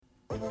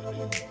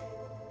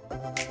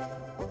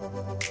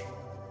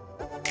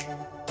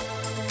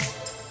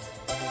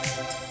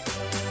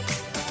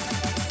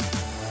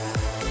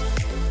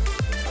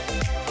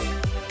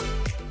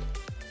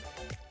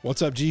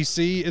What's up,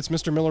 GC? It's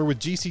Mr. Miller with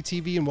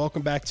GCTV, and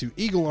welcome back to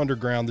Eagle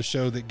Underground, the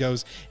show that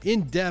goes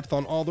in depth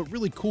on all the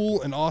really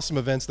cool and awesome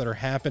events that are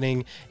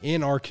happening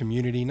in our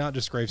community, not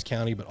just Graves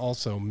County, but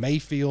also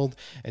Mayfield.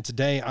 And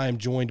today I am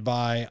joined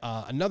by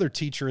another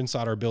teacher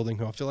inside our building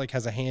who I feel like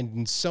has a hand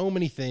in so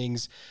many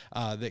things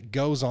that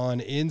goes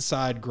on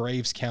inside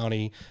Graves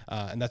County.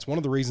 And that's one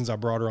of the reasons I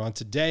brought her on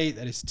today.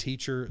 That is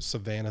Teacher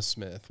Savannah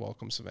Smith.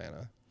 Welcome,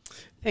 Savannah.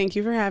 Thank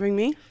you for having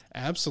me.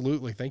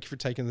 Absolutely. Thank you for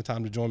taking the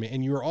time to join me.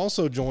 And you are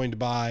also joined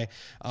by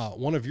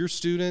one of your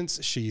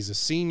students. She's a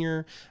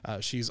senior.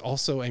 She's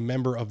also a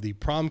member of the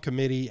prom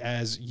committee,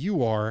 as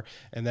you are,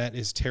 and that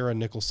is Tara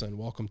Nicholson.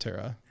 Welcome,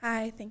 Tara.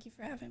 Hi. Thank you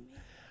for having me.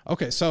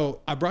 Okay,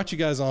 so I brought you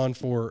guys on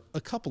for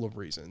a couple of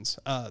reasons.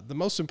 The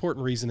most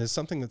important reason is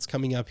something that's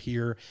coming up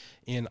here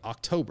in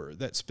October.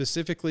 That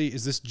specifically,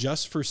 is this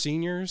just for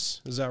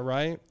seniors? Is that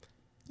right?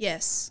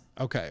 Yes.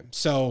 Okay,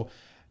 so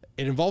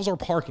it involves our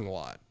parking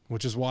lot,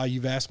 which is why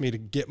you've asked me to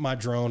get my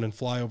drone and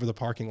fly over the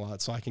parking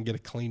lot so I can get a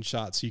clean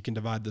shot so you can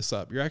divide this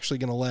up. You're actually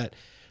going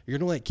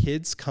to let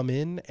kids come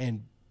in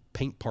and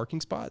paint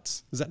parking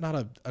spots? Is that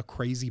not a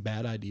crazy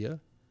bad idea?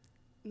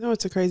 No,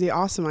 it's a crazy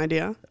awesome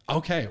idea.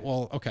 Okay.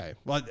 Well,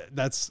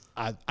 that's,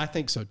 I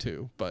think so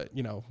too, but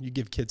you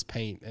give kids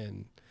paint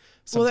and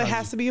it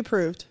has to be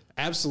approved.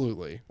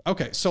 Absolutely.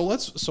 Okay. So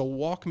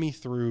walk me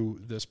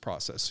through this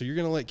process. So you're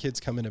going to let kids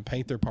come in and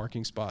paint their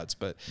parking spots,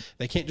 but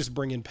they can't just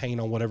bring in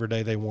paint on whatever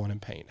day they want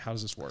and paint. How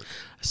does this work?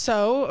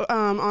 So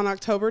on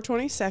October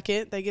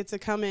 22nd, they get to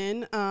come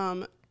in.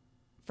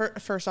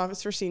 First off,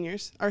 it's for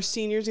seniors. Our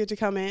seniors get to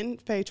come in,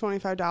 pay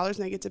 $25, and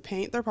they get to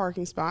paint their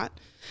parking spot.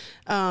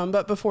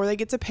 But before they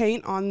get to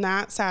paint on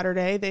that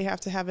Saturday, they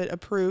have to have it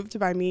approved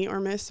by me or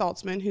Miss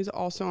Saltzman, who's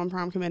also on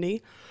prom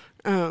committee.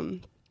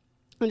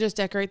 And just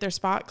decorate their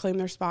spot, claim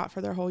their spot for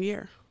their whole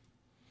year.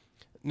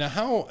 Now,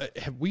 how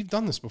have we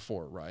done this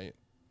before, right?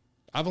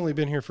 I've only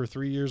been here for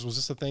 3 years. Was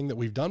this a thing that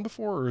we've done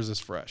before, or is this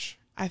fresh?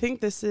 I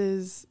think this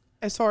is,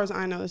 as far as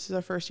I know, this is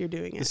our first year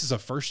doing it. This is a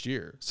first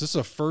year. So this is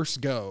a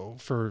first go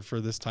for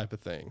this type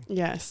of thing.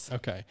 Yes.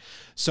 Okay.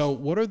 So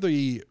what are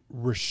the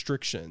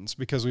restrictions?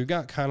 Because we've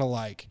got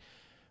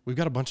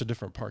a bunch of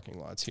different parking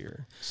lots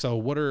here. So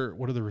what are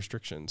the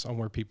restrictions on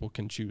where people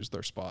can choose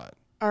their spot?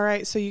 All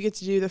right, so you get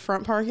to do the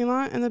front parking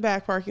lot and the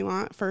back parking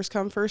lot. First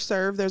come, first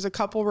serve. There's a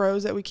couple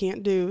rows that we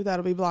can't do.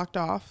 That'll be blocked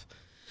off.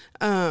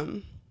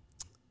 And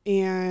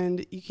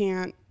you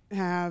can't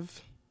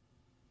have...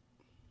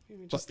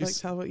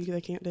 tell what they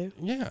can't do?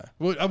 Yeah.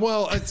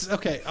 Well, it's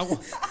okay.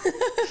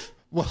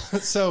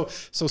 So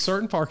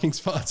certain parking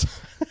spots...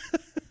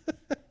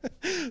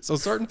 So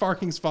certain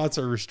parking spots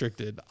are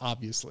restricted,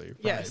 obviously. Right?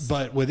 Yes.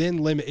 But within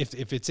limit,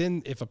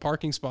 if a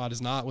parking spot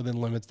is not within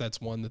limits, that's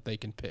one that they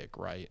can pick,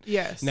 right?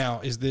 Yes.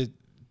 Now,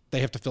 they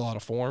have to fill out a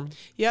form?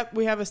 Yep.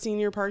 We have a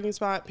senior parking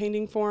spot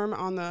painting form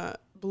on the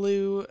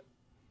blue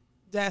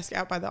desk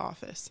out by the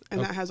office,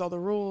 and that has all the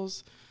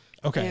rules.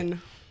 Okay. And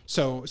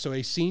so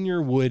a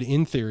senior would,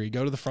 in theory,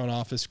 go to the front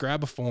office,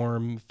 grab a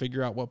form,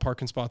 figure out what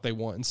parking spot they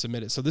want, and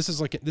submit it. So this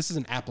is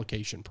an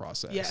application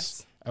process.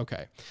 Yes.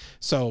 Okay.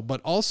 So, but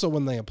also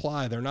when they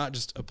apply, they're not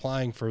just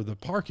applying for the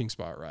parking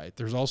spot, right?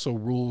 There's also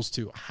rules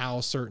to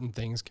how certain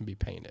things can be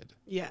painted.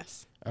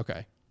 Yes.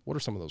 Okay. What are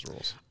some of those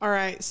rules? All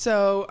right.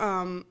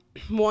 So,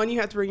 one,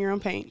 you have to bring your own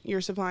paint. You're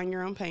supplying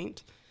your own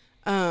paint.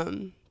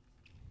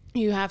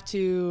 You have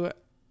to,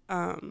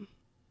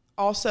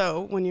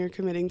 also, when you're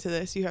committing to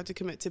this, you have to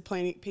commit to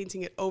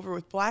painting it over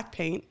with black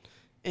paint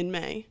in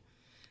May.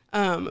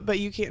 But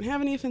you can't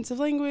have any offensive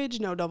language,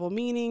 no double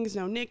meanings,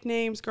 no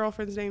nicknames,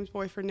 girlfriend's names,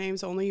 boyfriend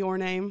names, only your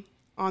name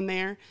on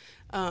there.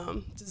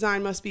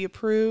 Design must be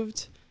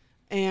approved.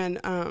 And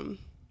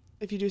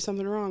if you do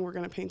something wrong, we're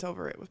going to paint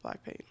over it with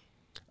black paint.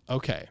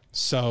 Okay.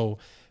 So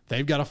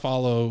they've got to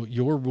follow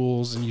your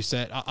rules. And you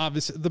said,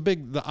 obviously,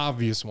 the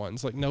obvious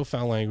ones, like no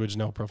foul language,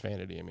 no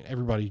profanity. I mean,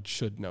 everybody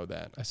should know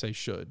that. I say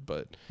should,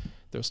 but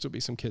there'll still be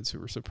some kids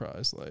who are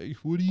surprised. Like,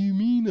 what do you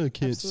mean I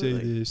can't say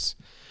this?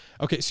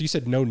 Okay, so you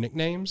said no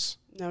nicknames?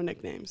 No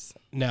nicknames.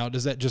 Now,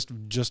 does that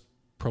just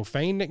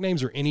profane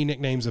nicknames or any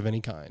nicknames of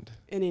any kind?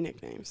 Any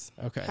nicknames.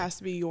 Okay. It has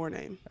to be your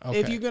name. Okay.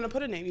 If you're going to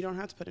put a name, you don't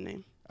have to put a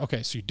name.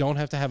 Okay, so you don't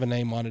have to have a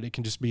name on it. It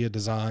can just be a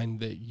design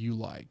that you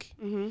like.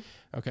 Mm-hmm.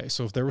 Okay,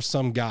 so if there was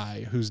some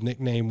guy whose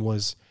nickname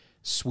was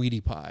Sweetie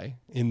Pie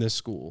in this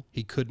school,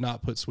 he could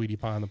not put Sweetie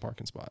Pie on the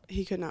parking spot.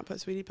 He could not put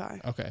Sweetie Pie.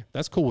 Okay,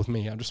 that's cool with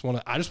me. I just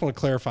want to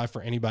clarify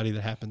for anybody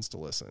that happens to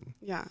listen.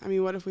 Yeah, I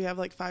mean, what if we have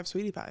like 5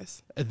 Sweetie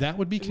Pies? That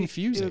would be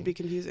confusing. It would be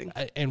confusing.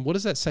 And what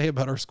does that say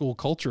about our school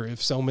culture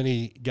if so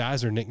many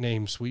guys are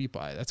nicknamed Sweetie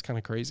Pie? That's kind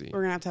of crazy.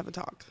 We're gonna have to have a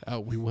talk.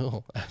 We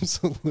will.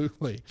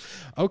 Absolutely.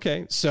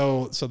 Okay,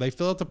 so they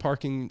fill out the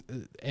parking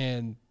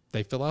and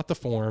they fill out the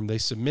form, they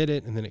submit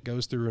it, and then it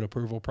goes through an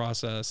approval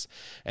process.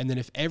 And then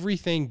if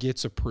everything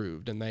gets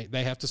approved and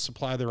they have to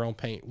supply their own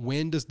paint,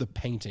 when does the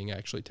painting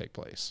actually take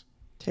place?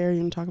 Terry,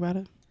 you want to talk about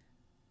it?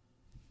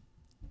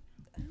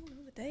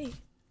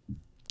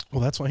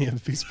 Well, that's why you have a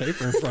piece of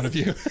paper in front of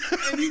you.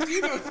 And you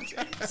do know the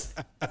dates.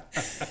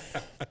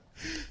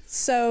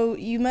 So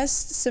you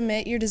must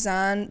submit your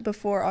design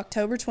before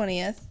October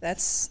 20th.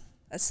 That's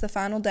the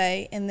final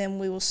day. And then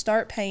we will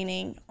start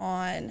painting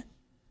on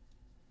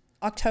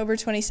October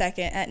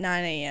 22nd at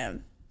 9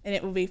 a.m. And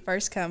it will be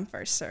first come,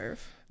 first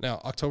serve.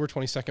 Now, October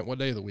 22nd, what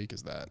day of the week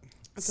is that?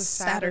 It's a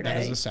Saturday.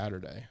 That is a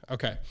Saturday.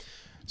 Okay.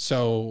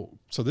 So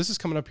this is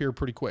coming up here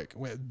pretty quick.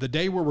 The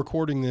day we're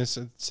recording this,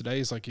 today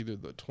is like either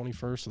the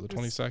 21st or the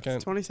 22nd.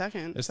 It's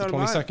 22nd. It's the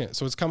 22nd.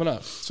 So it's coming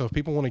up. So if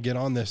people want to get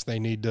on this, they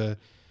need to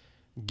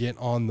get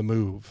on the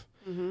move.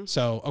 Mm-hmm.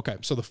 So, okay.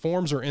 So the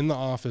forms are in the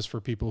office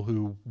for people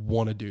who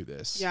want to do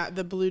this. Yeah,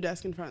 the blue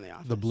desk in front of the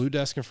office. The blue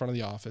desk in front of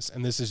the office.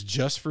 And this is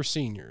just for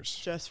seniors.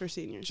 Just for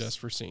seniors. Just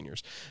for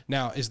seniors.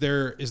 Now, is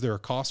there a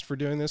cost for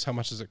doing this? How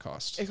much does it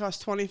cost? It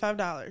costs $25.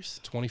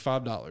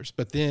 $25.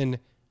 But then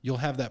you'll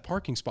have that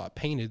parking spot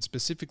painted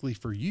specifically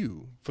for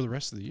you for the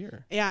rest of the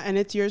year. Yeah, and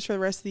it's yours for the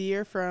rest of the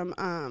year from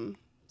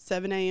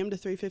 7 a.m. to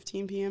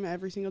 3:15 p.m.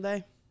 every single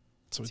day.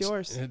 So it's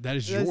yours. That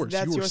is yours.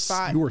 That's your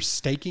spot. You are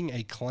staking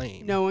a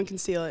claim. No one can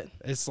steal it.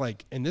 It's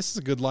like, and this is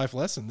a good life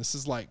lesson. This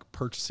is like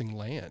purchasing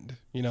land,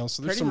 so there's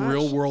Pretty some much.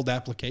 real world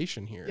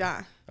application here.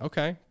 Yeah.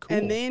 Okay, cool.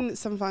 And then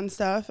some fun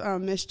stuff.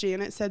 Miss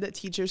Janet said that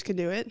teachers can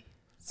do it.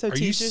 So Are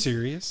you teachers,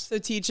 serious? So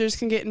teachers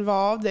can get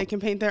involved. They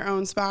can paint their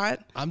own spot.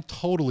 I'm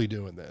totally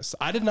doing this.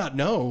 I did not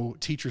know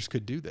teachers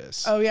could do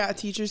this. Oh yeah,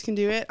 teachers can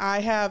do it.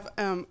 I have,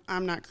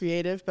 I'm not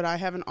creative, but I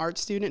have an art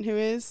student who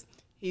is.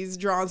 He's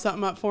drawing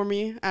something up for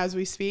me as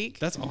we speak.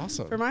 That's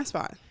awesome. For my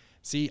spot.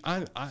 See,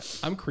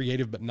 I'm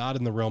creative, but not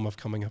in the realm of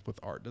coming up with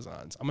art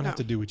designs. I'm gonna have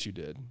to do what you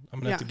did. I'm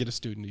gonna have to get a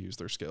student to use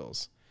their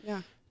skills.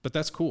 Yeah. But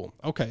that's cool.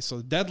 Okay, so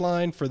the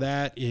deadline for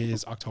that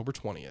is October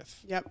 20th.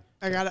 Yep.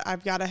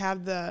 I've gotta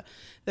have the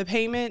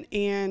payment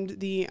and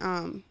the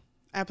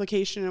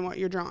application and what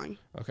you're drawing.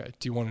 Okay.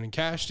 Do you want it in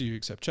cash? Do you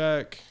accept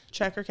check?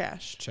 Check or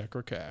cash. Check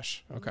or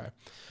cash. Okay.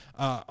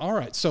 All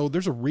right. So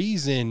there's a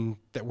reason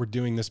that we're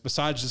doing this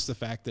besides just the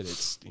fact that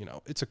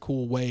it's a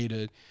cool way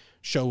to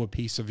show a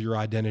piece of your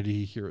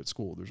identity here at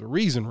school. There's a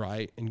reason,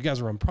 right? And you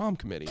guys are on prom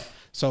committee.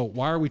 So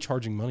why are we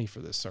charging money for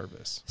this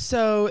service?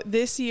 So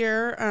this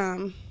year,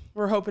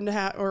 we're hoping to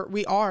have, or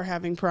we are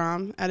having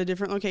prom at a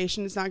different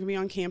location. It's not going to be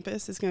on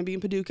campus. It's going to be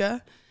in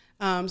Paducah.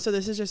 So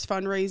this is just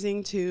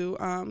fundraising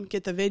to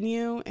get the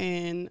venue,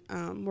 and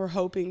we're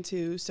hoping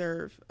to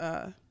serve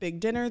a big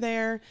dinner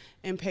there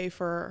and pay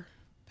for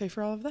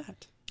all of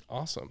that.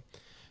 Awesome.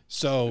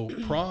 So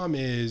prom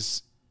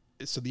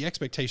so the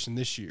expectation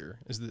this year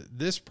is that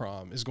this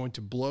prom is going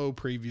to blow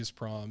previous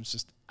proms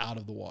just out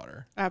of the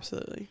water.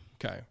 Absolutely.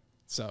 Okay.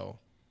 So,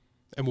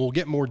 and we'll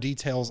get more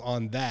details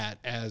on that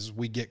as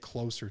we get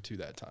closer to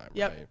that time.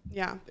 Yep.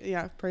 Right?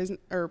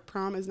 Yeah.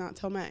 Prom is not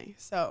till May.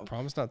 So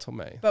Prom is not till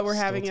May. But we're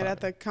Still having it time. at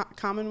the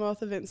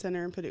Commonwealth Event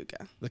Center in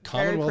Paducah. The Very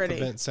Commonwealth pretty.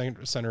 Event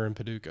Center in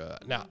Paducah.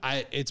 Now,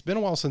 it's been a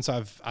while since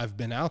I've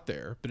been out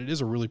there, but it is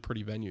a really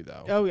pretty venue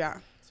though. Oh yeah,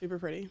 super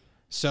pretty.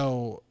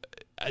 So,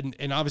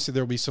 and obviously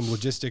there will be some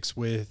logistics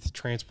with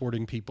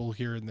transporting people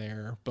here and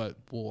there, but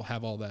we'll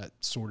have all that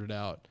sorted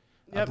out.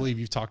 Yep. I believe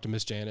you've talked to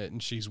Miss Janet,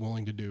 and she's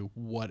willing to do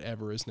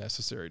whatever is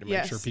necessary to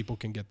make sure people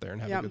can get there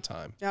and have a good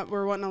time. Yep,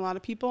 we're wanting a lot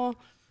of people,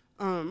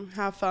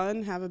 have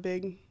fun, have a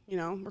big,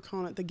 we're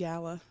calling it the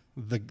gala.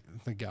 The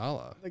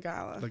gala. The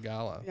gala. The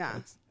gala. Yeah,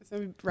 it's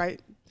gonna be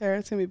right, Tara.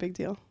 It's gonna be a big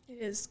deal. It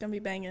is. It's going to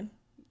be banging.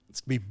 It's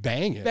gonna be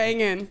banging.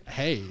 Banging.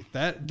 Hey,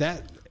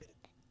 that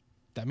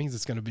means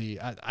it's gonna be.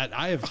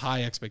 I have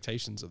high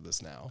expectations of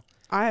this now.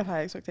 I have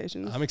high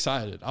expectations. I'm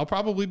excited. I'll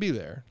probably be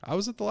there. I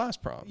was at the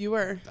last prom. You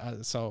were.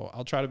 So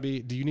I'll try to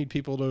be. Do you need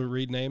people to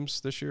read names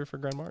this year for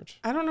Grand March?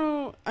 I don't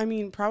know. I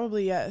mean,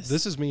 probably yes.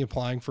 This is me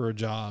applying for a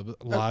job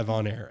live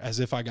on air as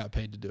if I got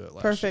paid to do it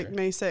last Perfect. year.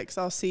 May 6th.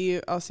 I'll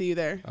see you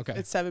there. Okay.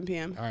 It's 7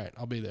 p.m. All right.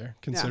 I'll be there.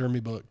 Consider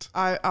me booked.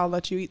 I'll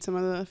let you eat some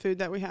of the food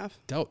that we have.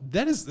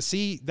 That's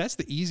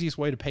the easiest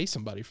way to pay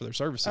somebody for their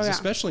services,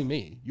 especially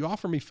me. You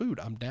offer me food,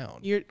 I'm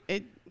down.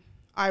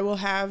 I will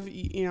have,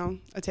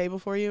 a table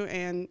for you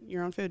and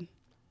your own food.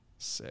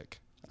 Sick.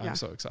 I'm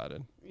so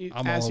excited.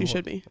 As you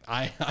should be.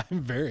 I'm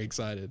very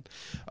excited.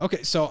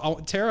 Okay, so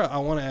Tara, I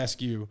want to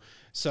ask you.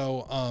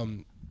 So,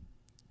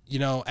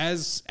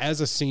 as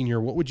a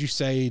senior, what would you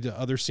say to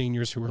other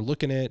seniors who are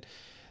looking at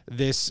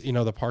this,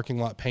 the parking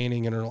lot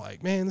painting and are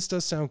like, man, this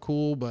does sound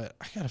cool, but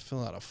I got to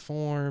fill out a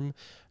form.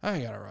 I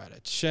got to write a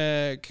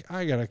check.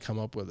 I got to come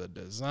up with a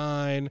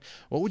design.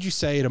 What would you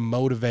say to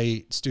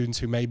motivate students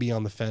who may be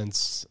on the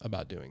fence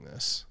about doing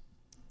this?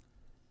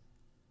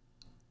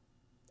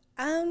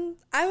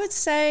 I would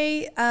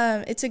say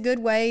it's a good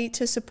way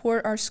to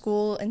support our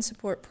school and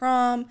support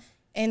prom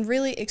and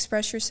really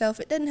express yourself.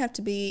 It doesn't have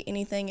to be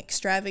anything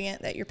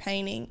extravagant that you're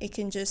painting. It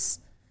can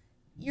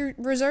you're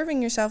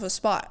reserving yourself a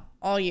spot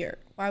all year.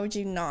 Why would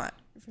you not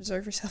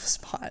reserve yourself a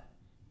spot?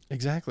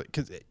 Exactly.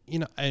 Because,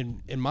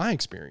 and in my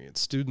experience,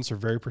 students are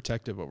very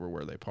protective over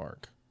where they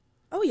park.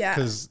 Oh, yeah.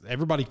 Because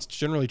everybody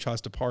generally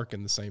tries to park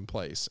in the same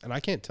place. And I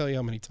can't tell you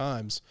how many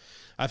times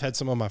I've had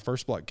some of my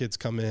first block kids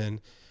come in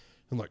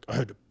and like, I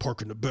had to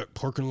park in the back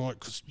parking lot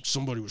because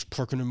somebody was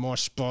parking in my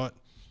spot,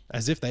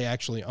 as if they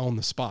actually own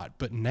the spot.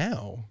 But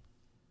now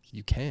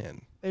you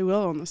can. They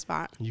will own the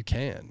spot. You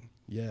can.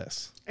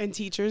 Yes. And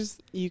teachers,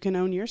 you can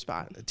own your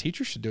spot.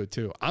 Teachers should do it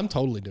too. I'm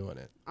totally doing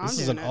it. This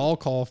is an all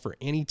call for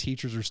any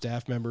teachers or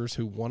staff members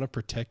who want to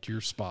protect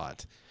your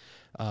spot.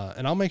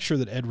 And I'll make sure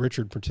that Ed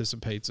Richard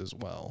participates as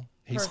well.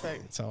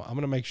 Perfect. So I'm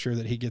going to make sure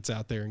that he gets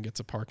out there and gets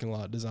a parking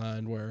lot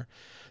designed where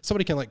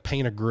somebody can like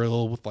paint a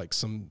grill with like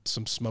some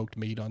smoked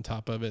meat on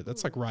top of it.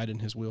 That's like right in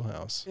his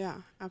wheelhouse. Yeah,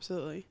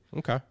 absolutely.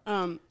 Okay.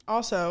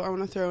 Also, I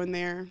want to throw in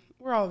there,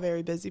 we're all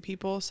very busy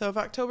people. So if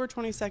October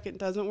 22nd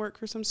doesn't work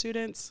for some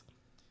students,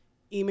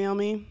 email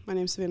me. My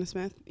name's Savannah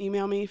Smith.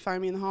 Email me,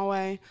 find me in the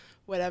hallway,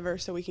 whatever,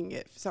 so we can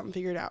get something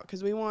figured out.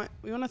 Because we want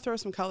to throw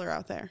some color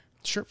out there.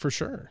 Sure, for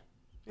sure.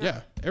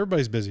 Yeah,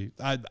 everybody's busy.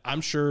 I'm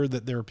sure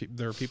that there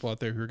are people out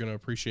there who are going to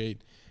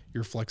appreciate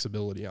your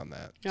flexibility on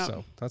that. Yep.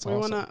 So that's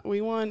awesome.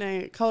 We want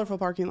a colorful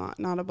parking lot,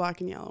 not a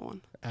black and yellow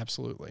one.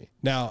 Absolutely.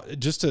 Now,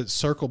 just to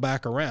circle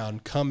back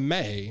around, come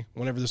May,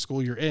 whenever the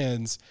school year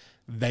ends,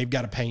 they've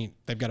got to paint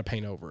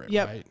over it.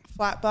 Yep. Right?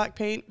 Flat black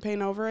paint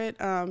over it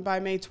by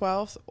May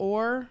 12th,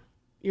 or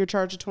you're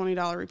charged a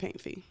 $20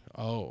 repaint fee.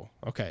 Oh,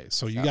 okay.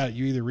 So you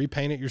either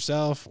repaint it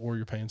yourself or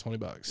you're paying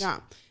 $20. Yeah.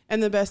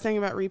 And the best thing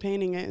about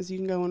repainting it is you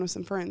can go in with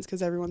some friends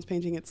because everyone's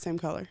painting it the same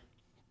color.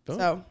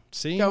 Oh,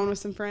 so go in with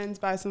some friends,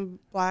 buy some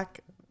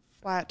black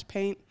flat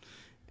paint,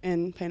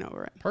 and paint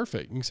over it.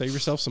 Perfect. You can save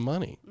yourself some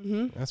money.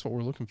 Mm-hmm. That's what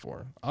we're looking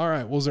for. All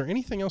right. Well, is there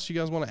anything else you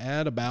guys want to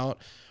add about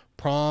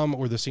prom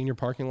or the senior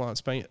parking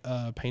lot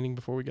painting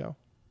before we go?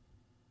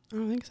 I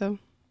don't think so.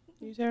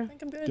 You, Tara? I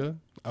think I'm good. Good.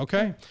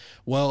 Okay.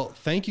 Well,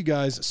 thank you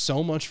guys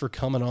so much for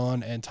coming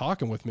on and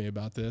talking with me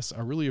about this.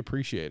 I really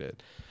appreciate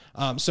it.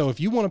 So if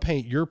you want to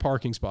paint your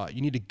parking spot,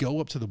 you need to go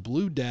up to the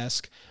blue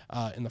desk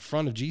in the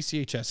front of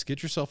GCHS,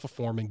 get yourself a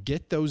form and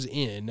get those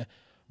in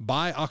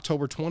by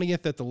October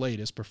 20th at the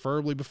latest,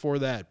 preferably before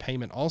that.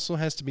 Payment also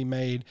has to be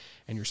made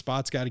and your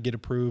spot's got to get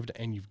approved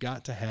and you've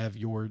got to have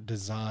your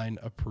design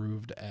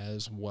approved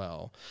as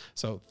well.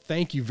 So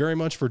thank you very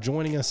much for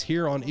joining us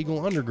here on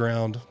Eagle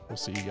Underground. We'll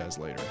see you guys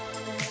later.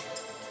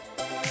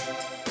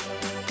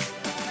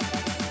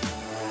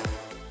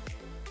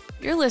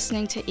 You're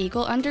listening to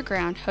Eagle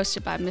Underground,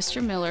 hosted by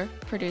Mr. Miller,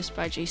 produced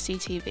by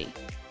GCTV.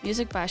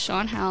 Music by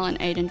Sean Howell and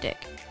Aiden Dick.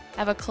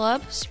 Have a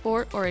club,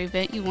 sport, or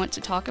event you want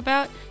to talk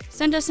about?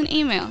 Send us an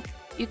email.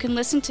 You can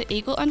listen to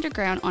Eagle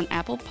Underground on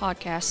Apple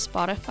Podcasts,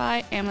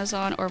 Spotify,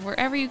 Amazon, or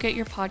wherever you get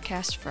your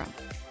podcasts from.